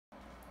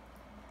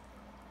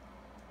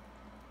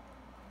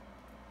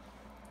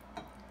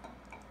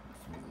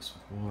this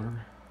with water.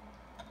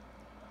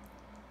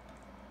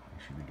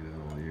 Make sure we get out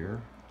all the air.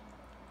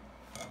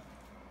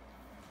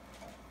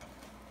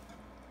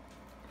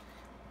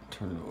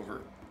 Turn it over.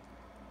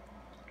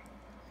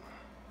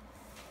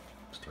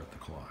 Start the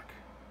clock.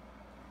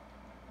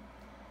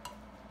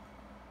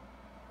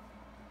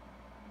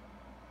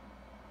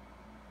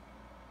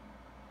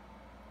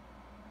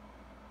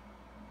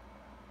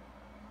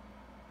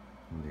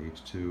 And the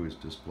H2 is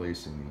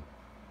displacing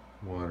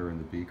the water in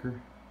the beaker.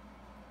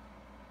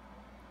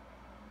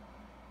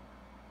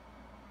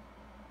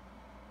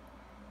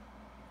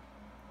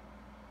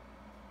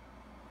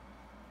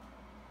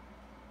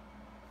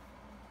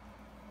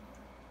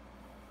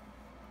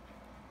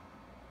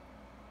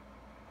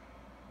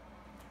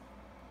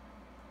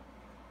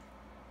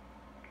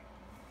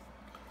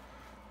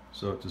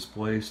 So it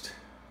displaced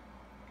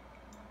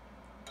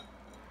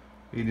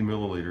 80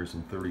 milliliters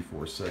in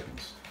 34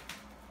 seconds.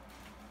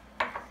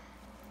 Let's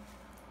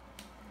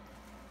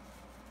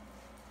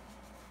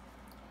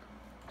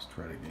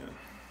try it again.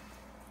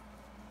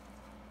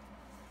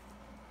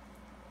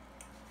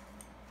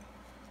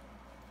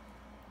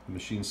 The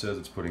machine says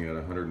it's putting out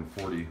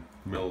 140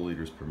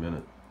 milliliters per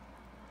minute.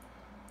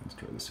 Let's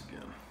try this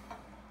again.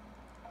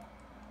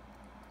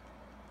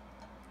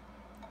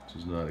 This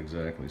is not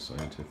exactly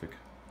scientific.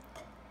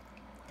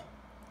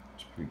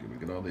 We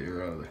get all the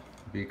air out of the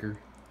beaker.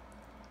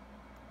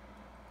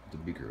 The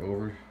beaker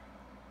over,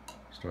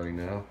 starting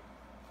now.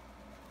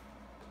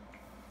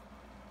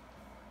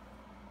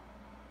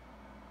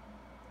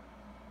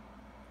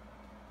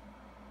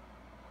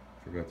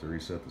 Forgot to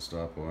reset the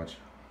stopwatch.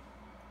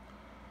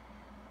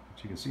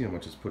 But you can see how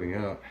much it's putting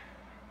out.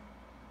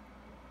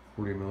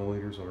 40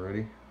 milliliters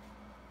already.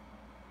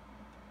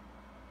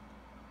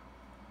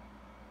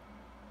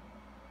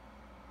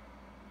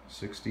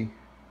 $60.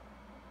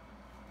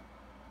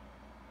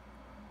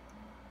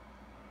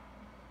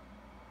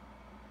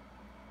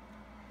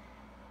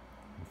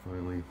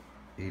 Finally,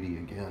 80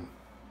 again.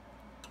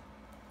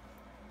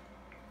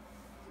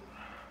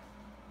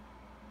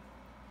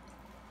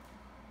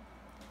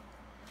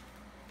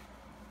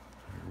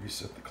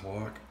 Reset the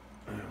clock,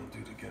 and I'll do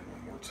it again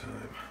one more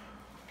time.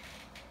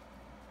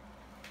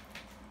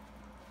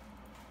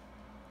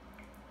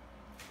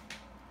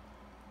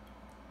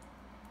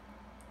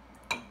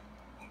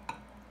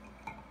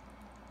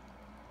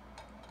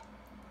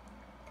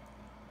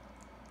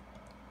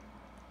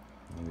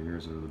 All the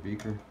air's out of the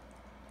beaker.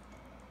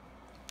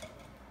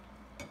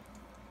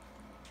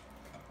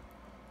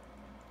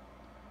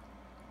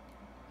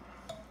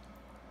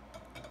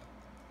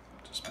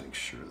 Just make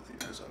sure that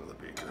the air's out of the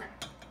beaker.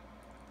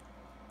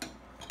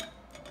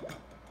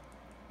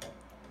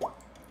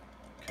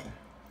 Okay.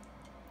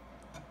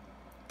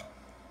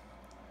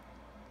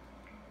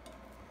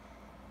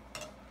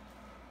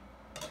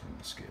 Turn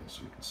the scale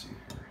so we can see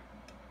it here.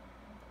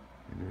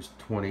 And there's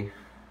 20.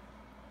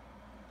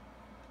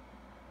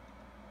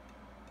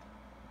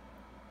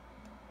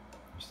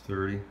 There's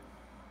 30.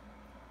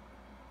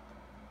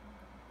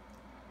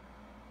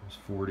 There's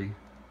 40.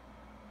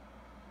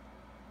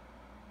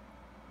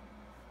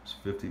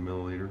 50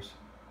 milliliters,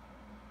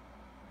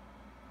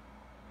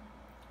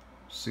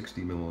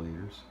 60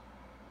 milliliters,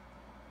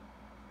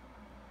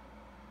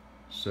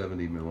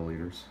 70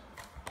 milliliters,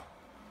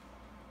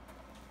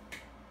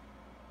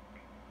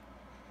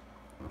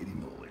 80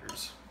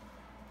 milliliters,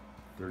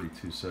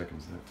 32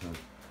 seconds that time.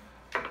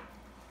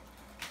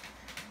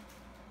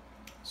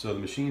 So the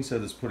machine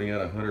says it's putting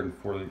out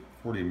 140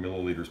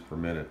 milliliters per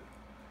minute.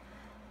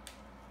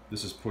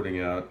 This is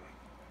putting out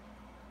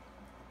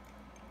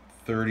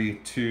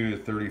 32 to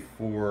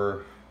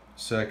 34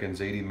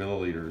 seconds, 80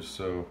 milliliters,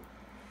 so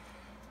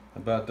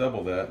about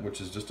double that, which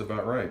is just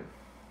about right.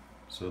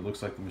 So it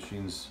looks like the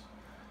machine's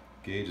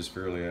gauge is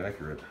fairly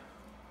accurate.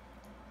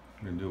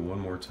 I'm going to do it one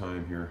more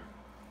time here.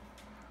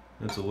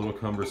 It's a little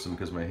cumbersome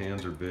because my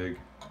hands are big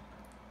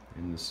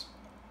and this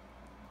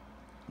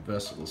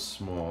vessel is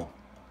small.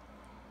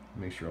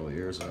 Make sure all the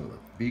air is out of the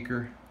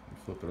beaker and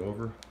flip it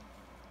over.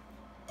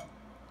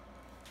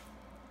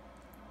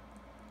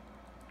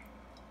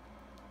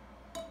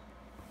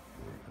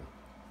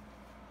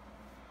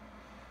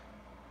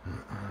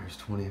 There's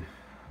 20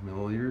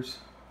 milliliters.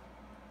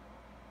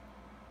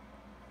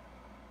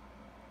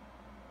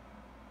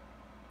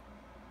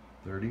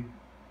 $30,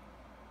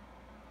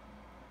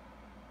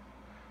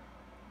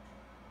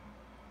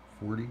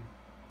 $40.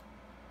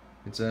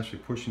 It's actually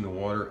pushing the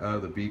water out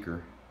of the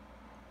beaker.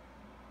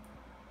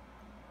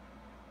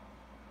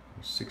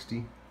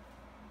 $60.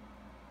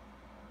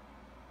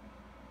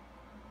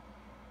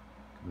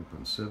 Come up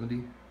on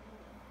 70.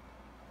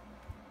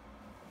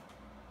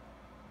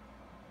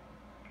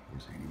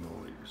 There's 80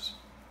 milliliters.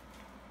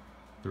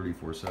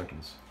 34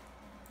 seconds.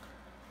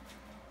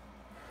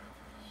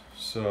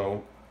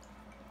 So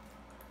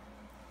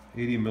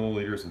 80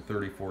 milliliters in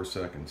 34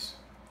 seconds.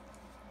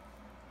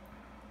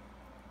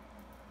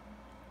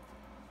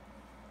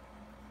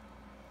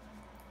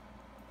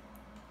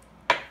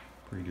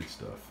 Pretty good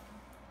stuff.